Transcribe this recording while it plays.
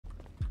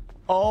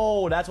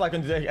Oh, that's why I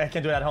can't do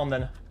it at home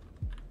then.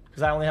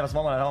 Because I only have a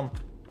small one at home.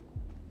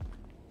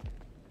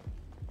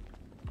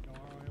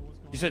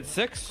 You said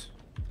 6?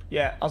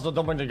 Yeah, also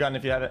don't bring the gun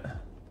if you have it.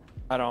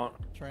 I don't.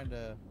 I'm trying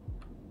to...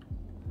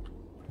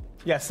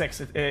 Yeah,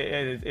 6.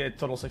 It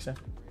total 6, yeah.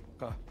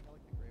 Okay.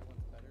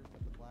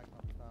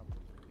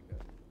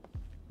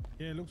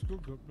 Yeah, it looks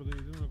good, brother.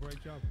 You're doing a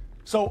great job.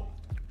 So,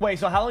 wait,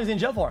 so how long is he in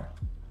jail for?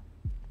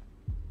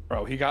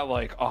 Bro, he got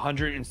like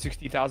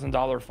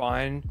 $160,000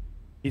 fine.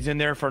 He's in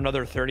there for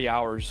another 30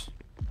 hours.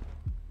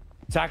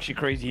 It's actually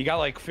crazy. He got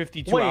like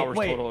 52 hours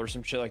total or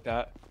some shit like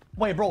that.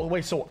 Wait, bro,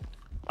 wait, so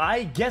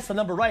I guessed the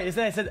number right.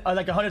 Isn't it? I said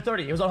like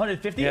 130. It was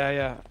 150? Yeah,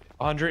 yeah.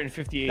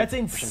 158. That's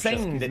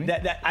insane.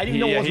 That I didn't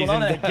know what was going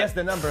on and I guessed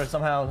the number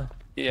somehow.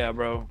 Yeah,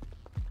 bro.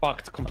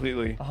 Fucked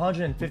completely.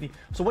 150.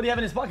 So what do you have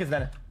in his pockets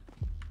then?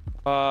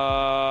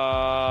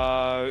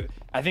 I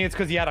think it's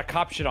because he had a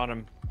cop shit on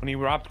him when he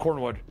robbed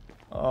Cornwood.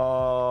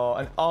 Oh,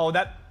 and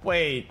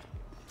wait.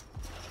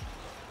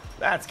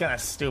 That's kind of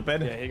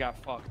stupid. Yeah, he got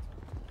fucked.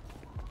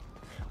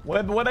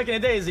 Way back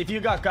in the days, if you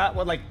got caught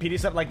with like PD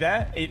stuff like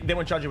that, they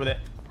wouldn't charge you with it.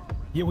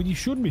 Yeah, well, you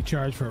shouldn't be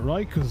charged for it,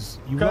 right? Because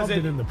you robbed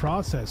it in the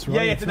process,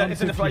 right? Yeah, it's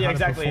in the front. Yeah,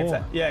 exactly.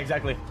 Yeah,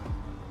 exactly.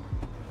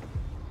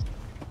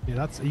 Yeah,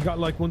 that's you got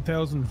like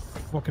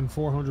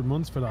 1,400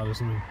 months for that or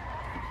something.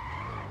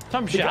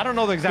 Some shit. I don't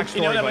know the exact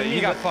story, but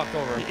he got fucked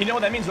over. You know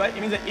what that means, right? It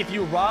means that if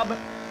you rob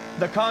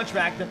the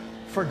contract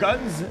for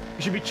guns, you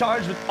should be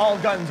charged with all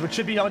guns, which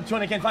should be how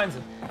 200K fines.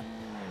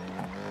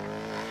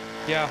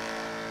 Yeah.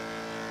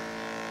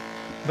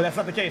 But that's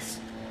not the case.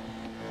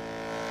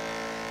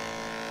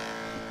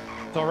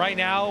 So right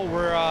now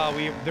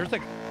there's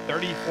like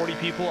 30, 40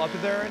 people up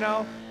there right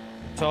now.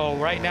 So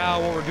right now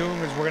what we're doing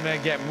is we're gonna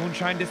get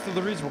moonshine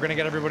distilleries. We're gonna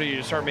get everybody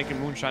to start making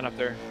moonshine up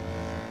there.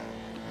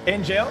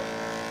 In jail?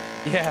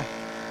 Yeah.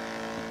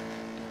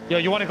 Yo,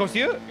 you wanna go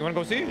see it? You wanna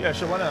go see it? Yeah,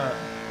 sure, why not?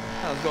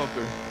 Yeah, let's go up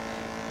there.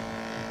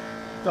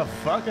 The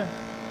fuck?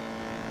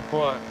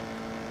 What?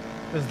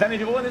 There's that many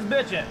people in this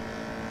bitch yet.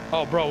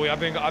 Oh bro, I've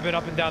been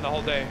up and down the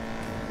whole day.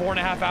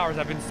 4.5 hours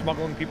I've been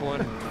smuggling people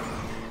in.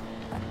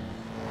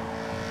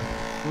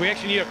 We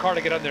actually need a car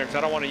to get up there because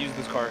I don't want to use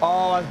this car.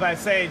 Oh, I was about to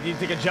say, do you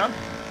take a jump?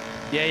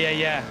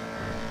 Yeah.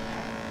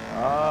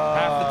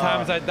 Half the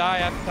times I die,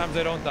 half the times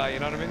I don't die, you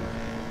know what I mean?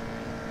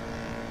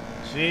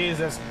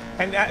 Jesus.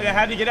 And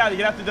how do you get out? You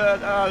get out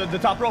to the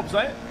top ropes,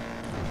 right?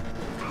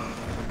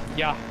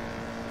 Yeah.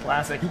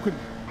 Classic. You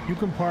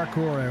can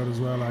parkour out as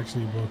well,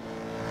 actually,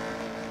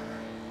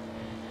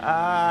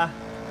 but...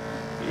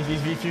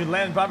 if you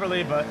land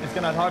properly, but it's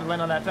gonna be hard to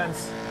land on that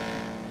fence.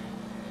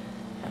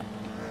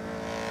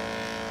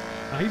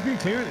 He's been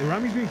clearing.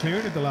 Rami's been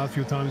clearing it the last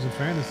few times. In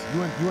fairness, you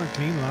weren't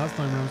clean the last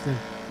time, Ramsden.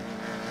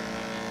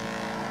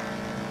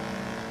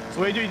 So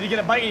what do? You get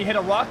a bike and you hit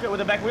a rock with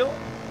the back wheel?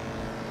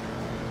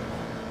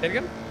 Say it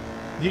again?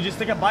 Do you just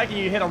take a bike and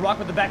you hit a rock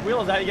with the back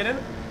wheel? Is that how you get in?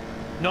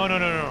 No.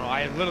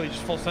 I literally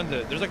just full send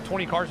it. There's like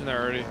 20 cars in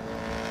there already.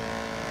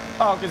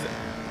 Oh, because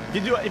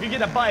if you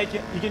get a bike,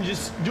 you can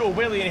just do a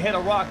wheelie and hit a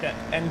rock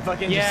and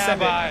fucking just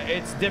send it. Yeah, but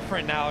it's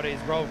different nowadays,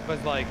 bro.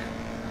 Because like,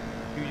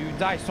 you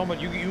die so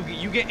much.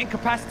 You get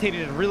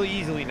incapacitated really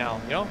easily now.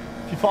 You know?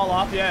 If you fall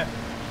off, yeah.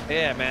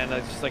 Yeah, man.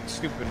 That's just like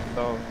stupid.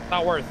 So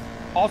not worth.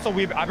 Also,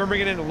 I've been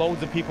bringing in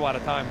loads of people at a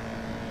time.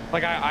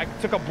 Like I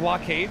took a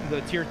blockade,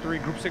 the tier 3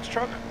 group 6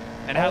 truck,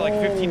 and had like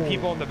 15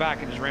 people in the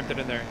back and just ramped it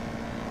in there.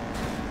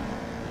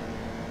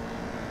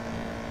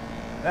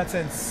 That's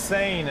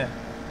insane.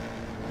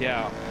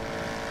 Yeah.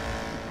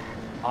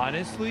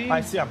 Honestly,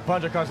 I see a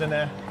bunch of cars in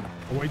there.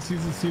 Wait till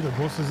you see the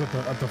buses at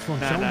the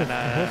front.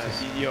 Nah.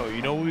 Yo,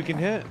 you know what we can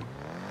hit?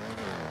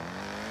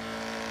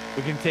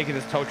 We can take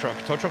this tow truck.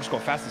 Tow trucks go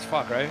fast as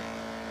fuck, right?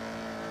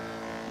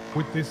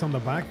 With this on the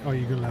back, or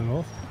you can let it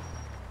off?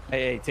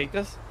 Hey, take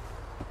this.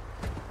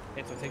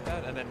 Hey, so take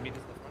that and then meet us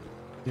in the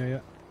front. Yeah.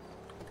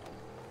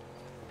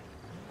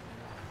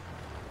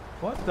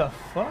 What the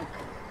fuck?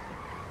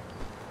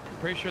 I'm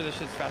pretty sure this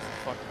shit's fast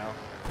as fuck now.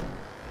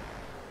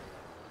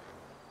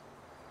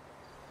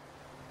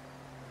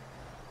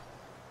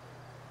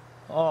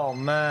 Oh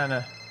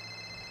man.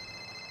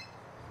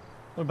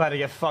 We're about to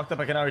get fucked up,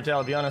 I can already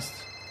tell, to be honest.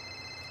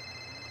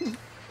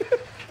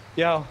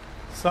 Yo.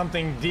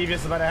 Something devious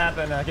is about to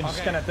happen, I can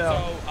just kind of tell.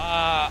 So,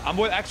 I'm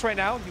with X right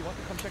now. Do you want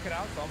to come check it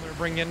out? So I'm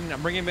bringing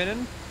him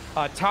in.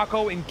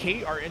 Taco and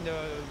Kate are in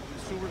the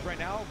sewers right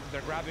now.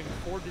 They're grabbing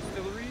 4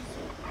 distilleries,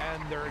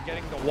 and they're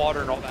getting the water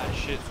and all that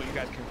shit, so you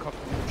guys can cook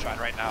the moonshine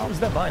right now. Who's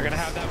that buying? You're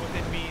gonna have that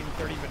within me in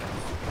 30 minutes.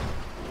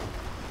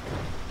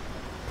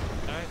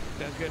 Alright,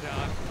 that's good.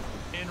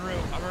 En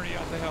route. I'm already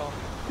on the hill.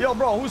 Yo,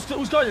 bro, whose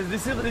car is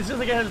this? This feels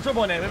like it has a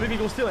turbo in it. Maybe we can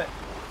go steal it.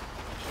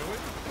 Should we?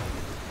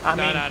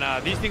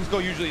 No. These things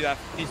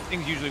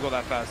usually go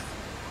that fast.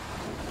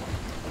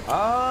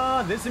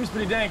 This seems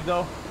pretty dank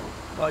though.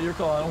 Oh, your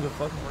call. I don't give a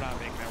fuck. We're not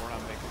making it.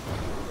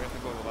 We have to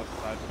go to the left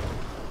side.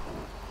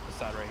 This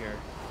side right here.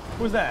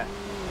 Who's that?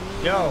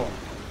 Yo.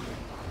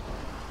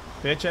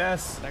 Bitch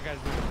ass. That guy's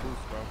doing a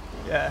boost, bro.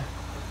 Yeah.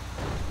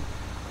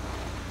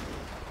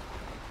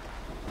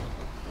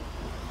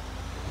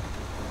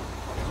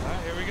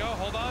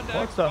 hold on, Dex.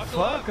 What the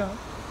Buckle up. fuck?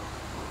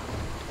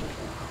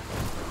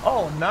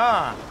 Oh,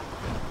 nah.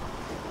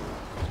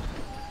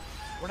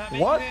 We're not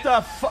making What it.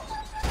 the fuck?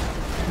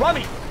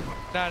 Rami,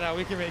 No,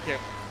 we can make it.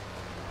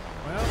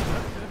 Well,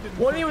 that didn't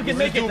what do you we can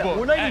This make is it? doable.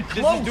 We're not even This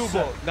close. is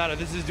doable. No,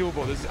 this is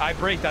doable. This is, I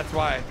break, that's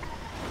why.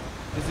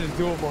 This is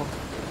doable.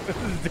 This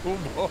is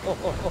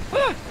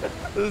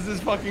doable. This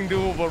is fucking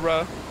doable,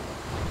 bro.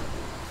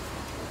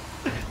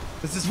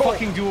 This is Bro.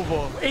 fucking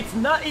doable. It's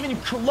not even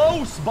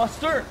close,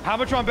 Buster. How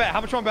much on bet?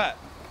 How much on bet?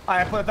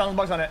 I put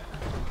 $1,000 on it.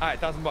 All right,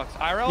 $1,000 bucks.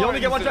 IRL. You or only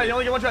in get the one try. city? You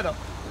only get one try though.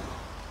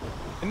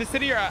 In the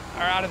city or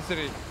out of the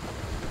city?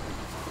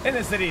 In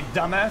the city,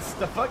 dumbass.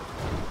 The fuck?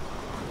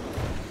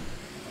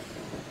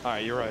 All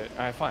right, you're right.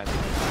 All right, fine.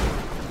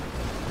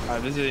 All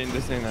right, this ain't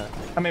that.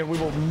 I mean, we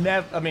will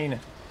never. I mean,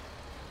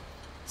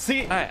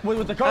 see, Alright.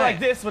 with the car like Alright.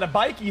 this, with a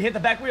bike, you hit the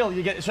back wheel,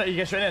 you get straight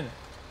in.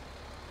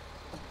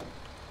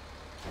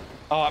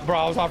 Oh, bro,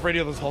 I was off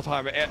radio this whole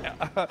time.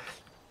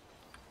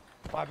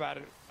 My bad.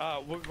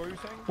 What were you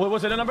saying?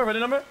 What's the number? What's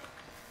the number?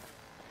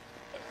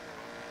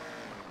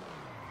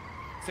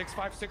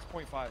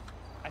 656.5.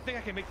 I think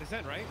I can make this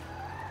in, right?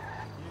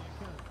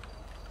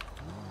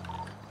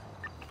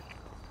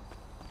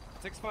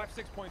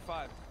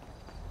 656.5.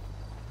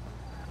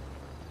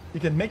 You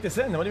can make this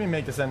in. What do you mean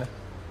make this in?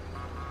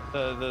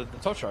 The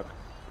tow truck.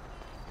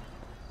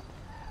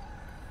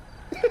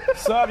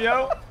 Sup,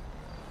 yo?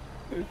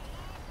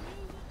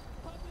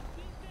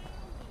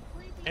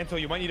 Anto,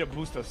 you might need to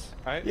boost us,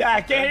 alright? Yeah,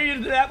 I can't hear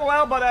you that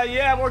well, but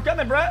yeah, we're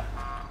coming, bruh.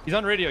 He's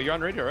on radio. You're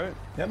on radio, right?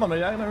 Yeah, I'm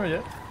ready.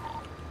 Yeah.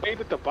 Wait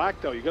at the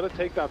back though. You gotta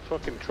take that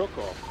fucking truck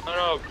off.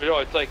 No,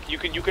 it's like you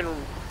can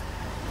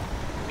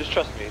just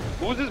trust me.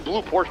 Who's this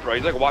blue Porsche, bro?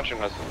 He's like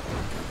watching us.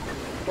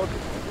 Tell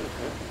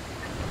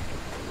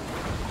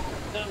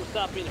him to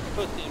stop being a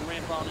pussy and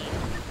ramp on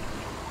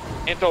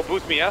in. Anto,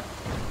 boost me, yeah?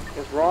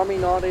 Is Rami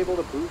not able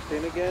to boost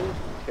in again?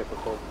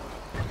 Typical.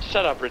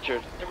 Shut up,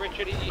 Richard. Hey,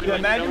 Richard, Yeah,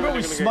 imagine, bro,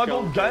 we gonna get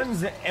smuggled killed.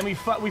 guns and we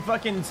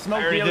fucking I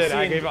smoked already DOC.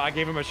 did. and- I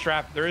gave him a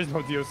strap. There is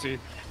no DOC.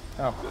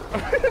 Oh.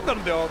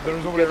 There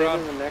was nobody Get in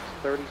around. the next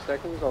 30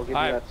 seconds. I'll give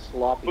Alright. you that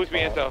sloppy. Boost me,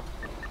 talk. Anto.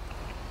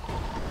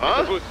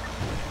 Huh? Boost.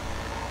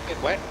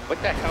 What?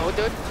 What the hell,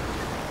 dude?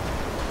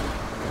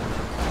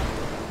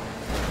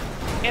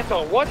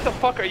 Anto, what the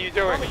fuck are you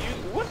doing?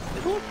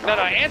 No,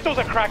 Anto's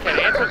a crackhead.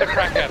 Anto's a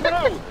crackhead.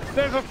 Bro,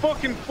 there's a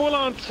fucking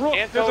full-on truck.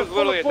 Anto's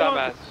literally a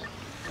dumbass.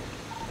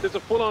 There's a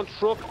full-on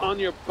truck on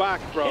your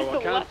back, bro.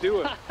 I can't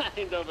do it.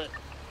 Kind of it.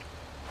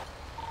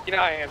 You know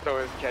how Anto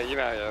is, okay? You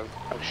know how he is.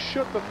 Oh,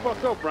 shut the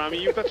fuck up,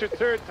 Rami. That's your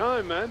third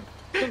time, man.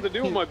 Nothing to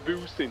do with my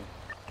boosting.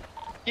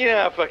 You know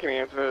how fucking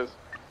Anto is.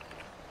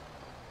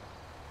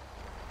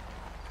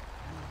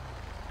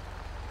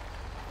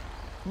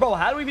 Bro,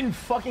 how do we even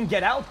fucking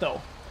get out,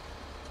 though?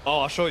 Oh,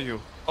 I'll show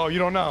you. Oh, you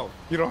don't know.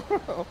 You don't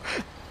know.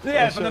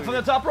 Yeah, from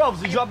the top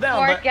ropes, you drop down.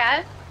 More But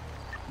gas?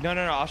 No,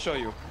 I'll show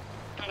you.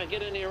 Trying to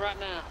get in here right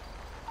now.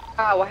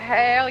 Oh,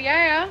 hell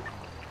yeah.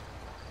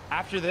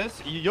 After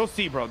this, you'll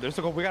see, bro.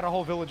 We got a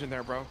whole village in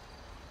there, bro.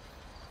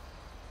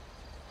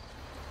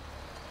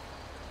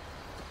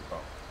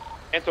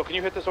 Anto, can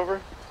you hit this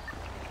over?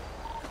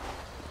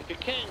 If you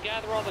can,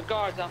 gather all the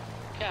guards out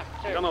the I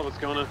cafeteria. don't know what's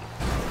going on.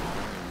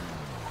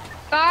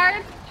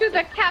 Guards to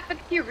the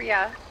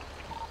cafeteria.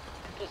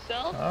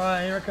 Yourself?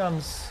 Alright, here it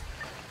comes.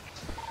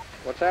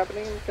 What's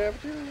happening in the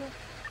cafeteria?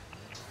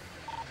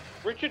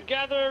 Richard,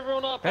 gather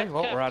everyone up Hey, at the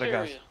well, we're out of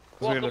gas. cafeteria.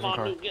 Let's go get a Welcome different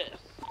our new guests.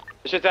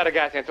 This shit's out of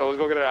gas, Anto. Let's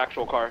go get an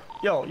actual car.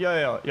 Yo.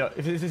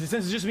 Since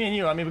it's just me and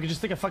you, I mean, we could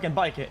just take a fucking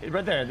bike.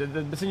 Right there,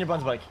 the Senior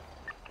Buns bike.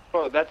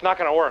 Bro, that's not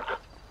gonna work.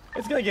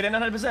 It's gonna get in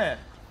 100%.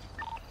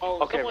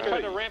 Oh, Okay, someone man.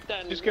 tried to ramp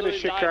that and Just get a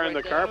literally shit died car right in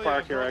the there. car Oh,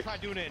 park bro, here, X.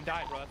 tried doing it and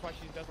died, bro.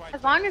 That's why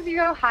As long as you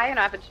go high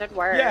enough, it should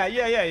work. Yeah.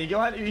 You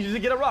go ahead, you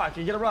just get a rock.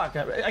 You get a rock.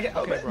 Okay,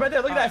 Right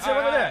there, look at that. Sit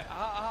right there. I'll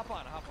hop on.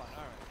 All right.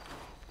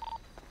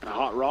 A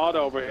hot rod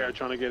over here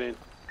trying to get in.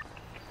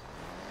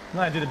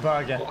 No, I did it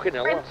bar again. Okay,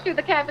 now Bridge to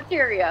the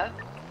cafeteria.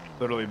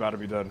 Literally about to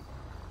be dead.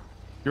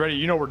 You ready?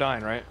 You know we're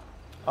dying, right?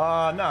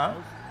 Nah.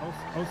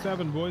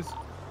 07, boys.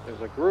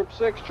 There's a Group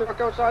 6 truck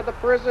outside the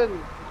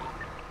prison.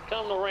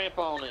 Tell them to ramp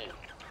on in.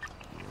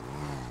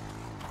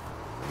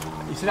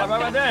 You see that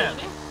right there?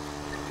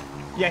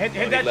 Yeah,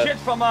 hit that shit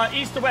from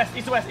east to west.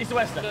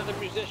 Another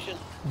musician.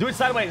 Do it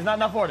sideways, not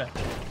forward. All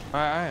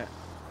right.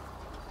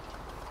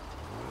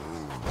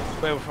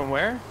 Wait, from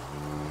where?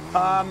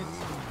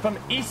 From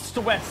east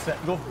to west.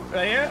 Go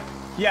right here.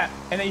 Yeah,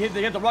 and then you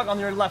hit the rock on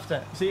your left.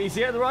 See, you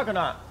see the rock or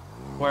not?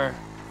 Where?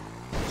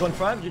 Go in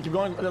front. You keep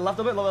going to the left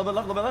a bit, a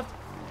little bit left.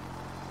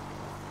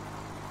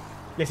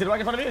 Yeah, see the rock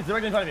in front of you? It's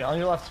directly in front of you, on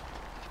your left.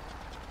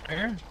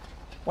 Here?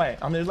 Wait,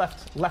 on your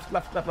left. Left.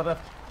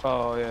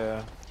 Oh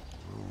yeah.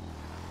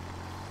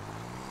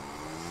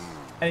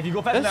 And if you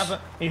go fast This?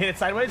 enough, you hit it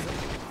sideways.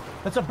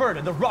 That's a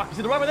bird. The rock. You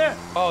see the rock right there?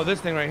 Oh, this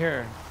thing right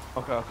here.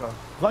 Okay.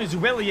 As long as you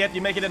wheel it,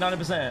 you make it at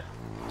 100%.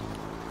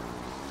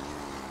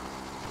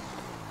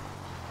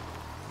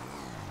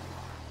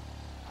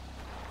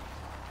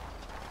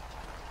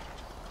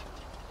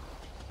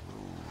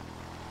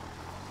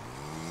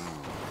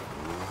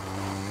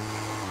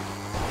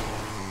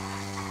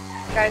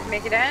 You guys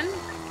make it in?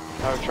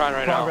 I'm trying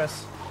right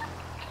Progress.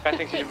 now. I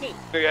think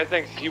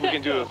we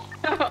can do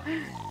this.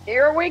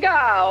 Here we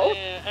go.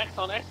 Yeah, X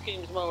on X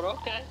Games mode,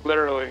 okay.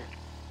 Literally.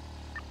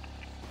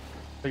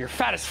 But you're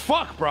fat as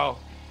fuck, bro.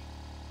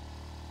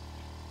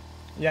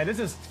 Yeah, this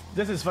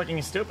is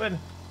fucking stupid.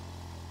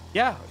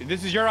 Yeah,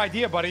 this is your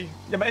idea, buddy.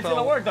 Yeah, but it's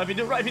gonna work though if you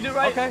do it right. If you do it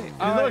right, Okay,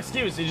 there's no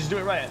excuse. You just do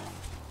it right.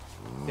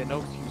 Yeah, no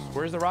excuse.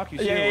 Where's the rock? You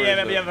see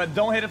Yeah, but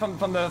don't hit it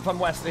from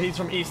west. He's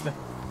from east,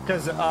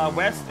 because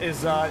west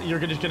is you're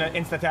just gonna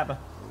insta tap him.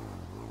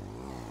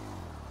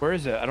 Where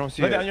is it? I don't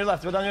see Right it. down your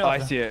left. Right down your Oh,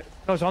 left. I see it.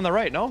 No, it's on the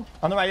right. No.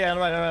 On the right, yeah, on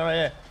the right,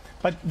 yeah.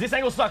 But this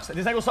angle sucks.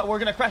 This angle sucks. We're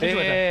gonna crash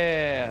into it.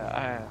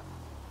 Yeah.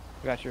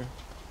 I got you.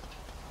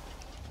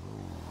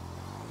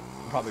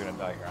 I'm probably gonna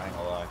die here. I ain't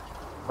gonna lie.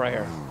 Right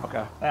here.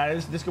 Okay.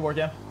 This could work,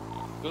 yeah.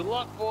 Good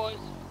luck, boys.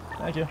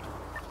 Thank you.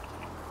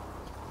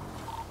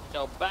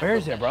 Yo, back Where up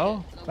is it, the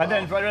bro? head. Right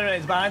there, right.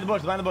 It's behind the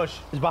bush. Behind the bush.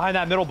 It's behind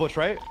that middle bush,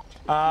 right?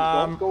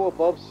 Don't go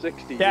above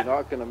 60. yeah. You're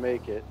not gonna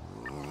make it.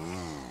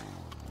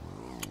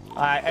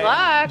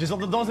 Luck. Just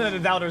don't say that to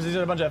doubters. These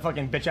are a bunch of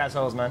fucking bitch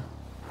assholes, man.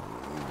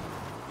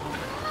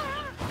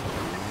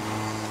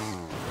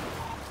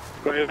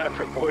 Great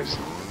effort, boys.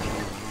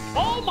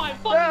 Oh my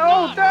fucking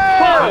Oh,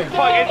 god!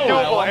 Fuck, it's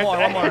doable.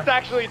 One more. It's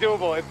actually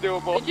doable. It's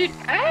doable. Did you?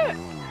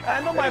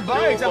 I know my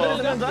bikes. I've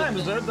been in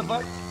times, dude. The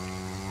fuck?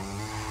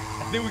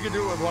 I think we can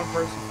do it with one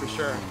person for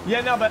sure.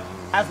 Yeah, no, but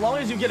as long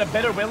as you get a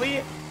better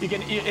wheelie,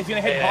 it's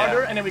gonna hit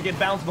harder, and then we get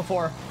bounced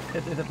before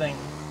it's a thing.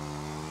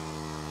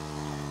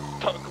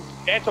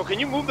 Anto, can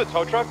you move the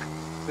tow truck?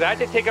 I had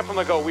to take it from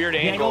like a weird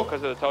angle angle-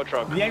 because of the tow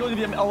truck. The angle is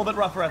gonna be a little bit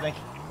rougher, I think.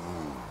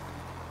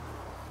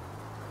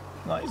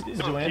 No, he's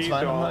doing it. It's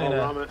fine. I'm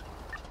not gonna...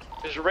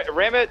 Just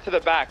ram it to the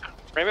back.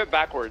 Ram it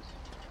backwards.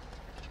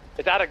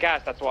 It's out of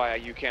gas, that's why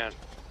you can't.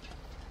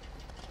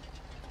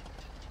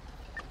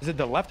 Is it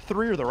the left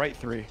 3 or the right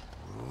 3?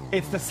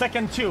 It's the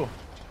second two.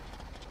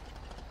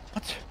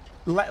 What?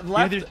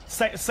 Left,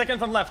 second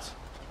from left.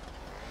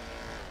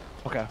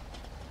 Okay.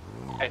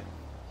 Hey,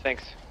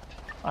 thanks.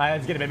 Alright,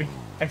 let's get it, baby.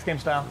 X Game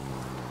style.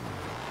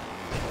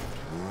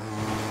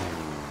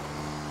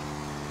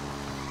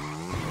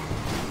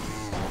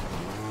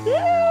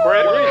 We're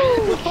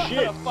in.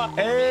 Shit.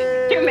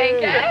 Hey! You make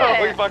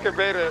Oh, we it. fucking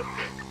made it.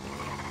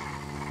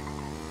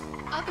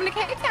 Welcome to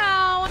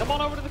K-Town. Come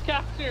on over to the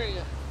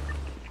cafeteria.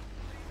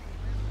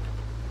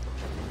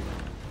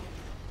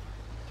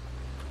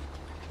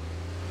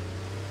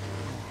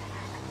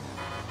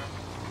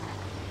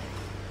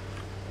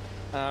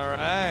 All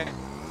right.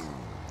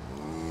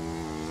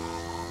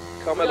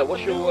 Carmela,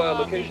 what's your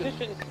location?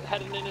 Musicians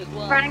heading in as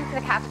well. Running to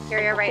the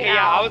cafeteria right Yeah,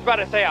 now. I was about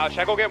to say, should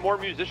I go get more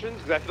musicians?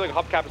 Because I feel like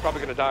Hubcap is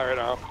probably gonna die right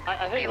now.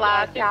 I think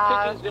loud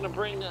job. Kitchen's gonna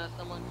bring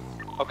someone.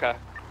 Okay.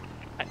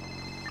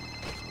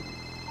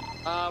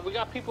 We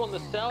got people in the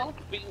cell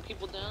beating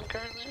people down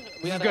currently.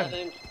 We This had is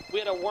good. we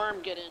had a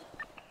worm get in.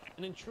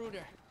 An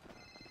intruder.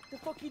 The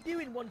fuck you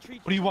doing, One Tree?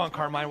 What do you want,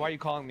 Carmine? Why are you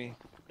calling me?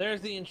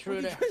 There's the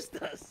intruder.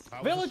 Us?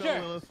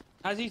 Villager.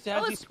 Has he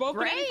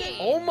spoken anything?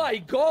 Oh my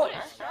god!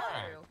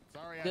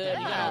 Good,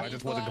 you got I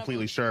just wasn't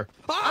completely sure.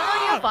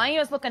 Oh, you're fine.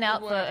 You're just looking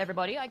out for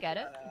everybody. I get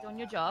it. You're doing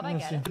your job. I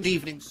get it. Good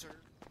evening, sir.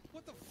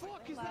 What the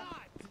fuck is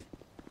that?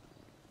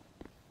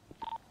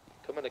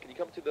 Carmela, can you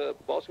come to the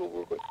basketball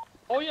real quick?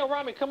 Oh yeah,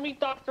 Rami, come meet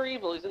Dr.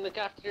 Evil. He's in the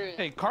cafeteria.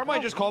 Hey,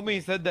 Carmine just called me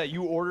and said that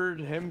you ordered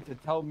him to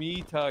tell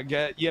me to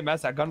get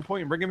EMS at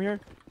gunpoint and bring him here.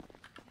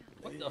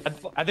 What the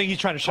fuck? I think he's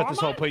trying to shut this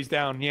whole place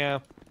down. Yeah.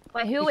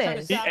 Wait, who He's trying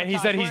is? to And he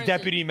said he's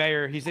deputy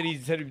mayor. He said he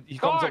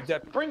called himself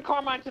Guards, bring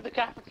Carmine to the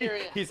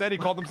cafeteria. He said he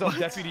called himself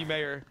deputy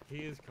mayor. He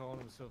is calling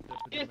himself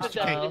He is deputy.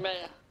 the deputy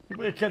mayor.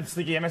 We could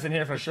sneak EMS in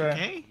here for sure.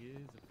 Hey?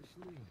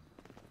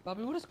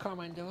 Bobby, what is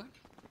Carmine doing?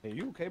 Hey,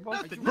 you okay,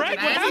 boss? Greg,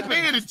 I need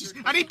bandages.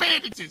 I need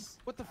bandages.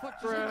 What the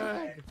fuck,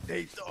 Greg?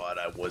 They thought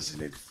I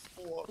wasn't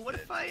informed. What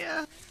if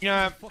I,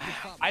 Yeah,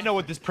 I know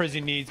what this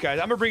prison needs, guys.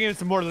 I'm gonna bring in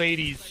some more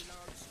ladies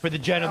for the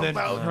gentlemen.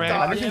 How about Right?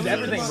 Doc? This is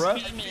everything, bro.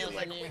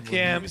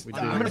 Yeah,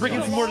 I'm gonna bring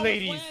in some more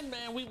ladies. Plan,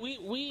 man.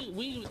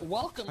 We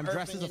welcome. I'm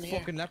dressed as a Earthman in here.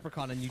 fucking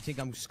leprechaun, and you think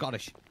I'm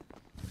Scottish?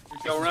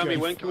 Yo, Rami,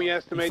 when can we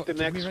estimate the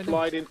next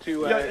flight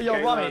into Yo,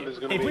 Rami, K-Land is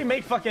gonna if be? we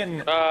make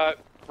fucking...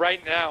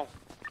 Right now.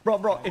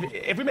 Bro,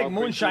 if we make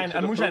moonshine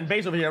and moonshine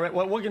base over here, right,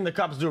 what can the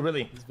cops do,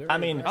 really? I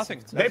mean,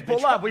 Nothing. they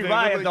pull up, we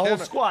riot, the whole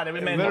squad, and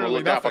we man... Literally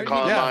Look out for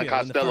Carmine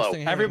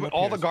Costello.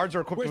 All the guards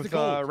are equipped Where's with the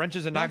gold?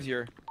 wrenches and knives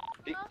here.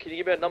 Can you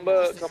give me a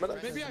number, Carmela?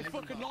 Maybe I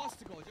fucking lost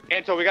the gold.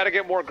 Anto, we gotta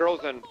get more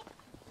girls in.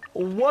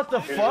 What the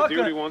There's fuck? a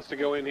dude who wants to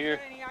go in here.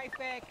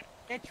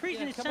 That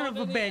treasonous son of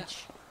a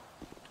bitch.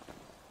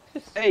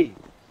 Hey.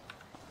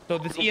 So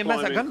this Let's EMS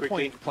fly at him in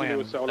quickly. gunpoint plan,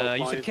 Do a solo you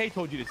flight. said Kay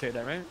told you to say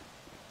that, right?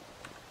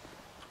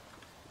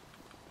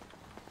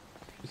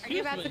 Are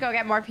you about to go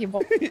get more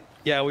people?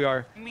 Yeah, we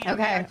are.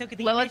 Okay.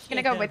 Lilith's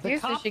gonna go with you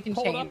so she can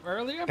pulled change. up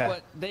earlier, Okay.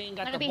 but they ain't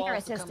got I'm the gonna be her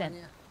balls to come assistant. in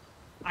here.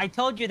 I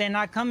told you they're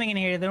not coming in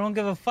here. They don't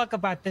give a fuck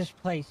about this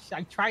place.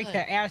 I tried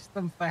to ask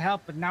them for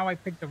help, but now I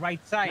picked the right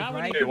side, Now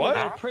we right? need to what?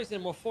 go to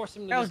prison. We'll force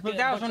him to That was- just get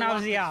that a was bunch when of I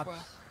was the lockers ops.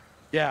 for us.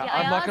 Yeah, Yeah,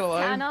 I'm I not asked gonna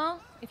lie. Tana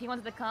if he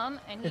wanted to come,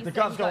 and he If the said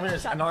cops he go got in,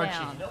 it's shut anarchy.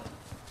 down.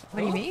 What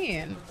do you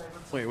mean?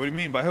 Wait, what do you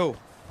mean by who?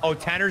 Oh,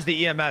 Tanner's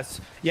the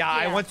EMS. Yeah,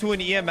 I Yeah. went to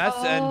an EMS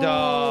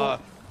and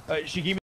she gave me